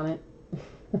 Daggone it.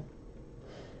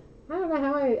 I don't know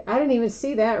how I didn't even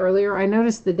see that earlier. I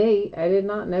noticed the date. I did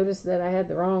not notice that I had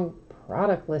the wrong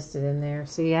product listed in there.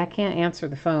 See, I can't answer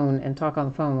the phone and talk on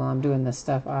the phone while I'm doing this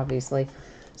stuff, obviously.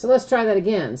 So let's try that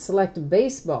again. Select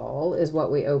Baseball is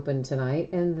what we opened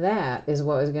tonight, and that is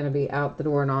what is going to be out the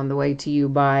door and on the way to you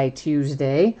by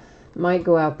Tuesday. Might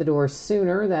go out the door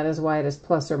sooner. That is why it is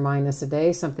plus or minus a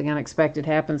day. Something unexpected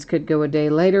happens, could go a day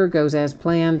later, goes as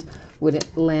planned. Would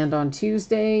it land on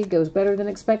Tuesday, goes better than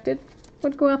expected,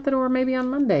 would go out the door maybe on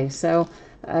Monday. So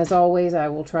as always, I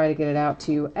will try to get it out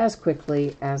to you as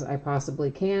quickly as I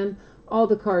possibly can. All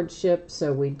the cards ship,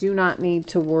 so we do not need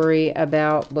to worry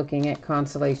about looking at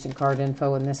consolation card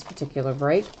info in this particular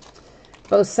break.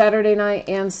 Both Saturday night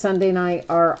and Sunday night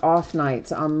are off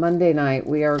nights. On Monday night,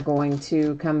 we are going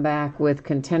to come back with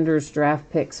Contenders Draft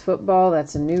Picks Football.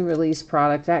 That's a new release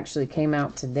product. It actually came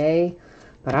out today,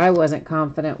 but I wasn't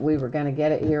confident we were going to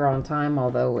get it here on time,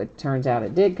 although it turns out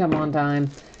it did come on time.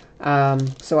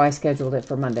 So I scheduled it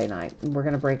for Monday night. We're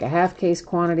going to break a half case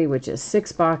quantity, which is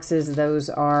 6 boxes. Those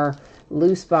are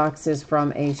loose boxes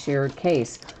from a shared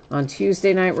case. On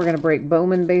Tuesday night, we're going to break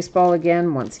Bowman Baseball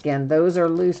again. Once again, those are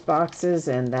loose boxes,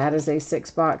 and that is a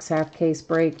 6-box half case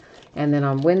break. And then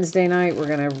on Wednesday night, we're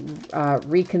going to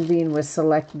reconvene with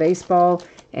Select Baseball,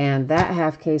 and that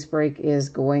half case break is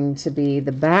going to be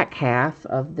the back half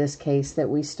of this case that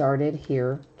we started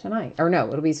here tonight. Or no,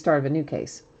 it'll be the start of a new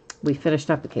case. We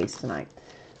finished up the case tonight.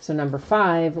 So number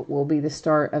 5 will be the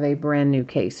start of a brand new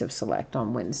case of Select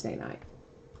on Wednesday night.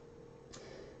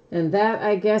 And that,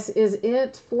 I guess, is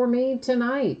it for me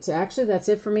tonight. Actually, that's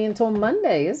it for me until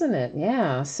Monday, isn't it?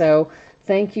 Yeah. So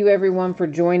thank you, everyone, for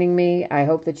joining me. I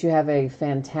hope that you have a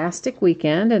fantastic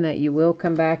weekend and that you will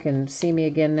come back and see me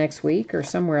again next week or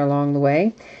somewhere along the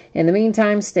way. In the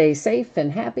meantime, stay safe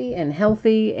and happy and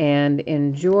healthy and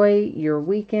enjoy your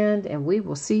weekend. And we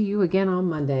will see you again on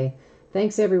Monday.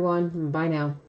 Thanks, everyone. Bye now.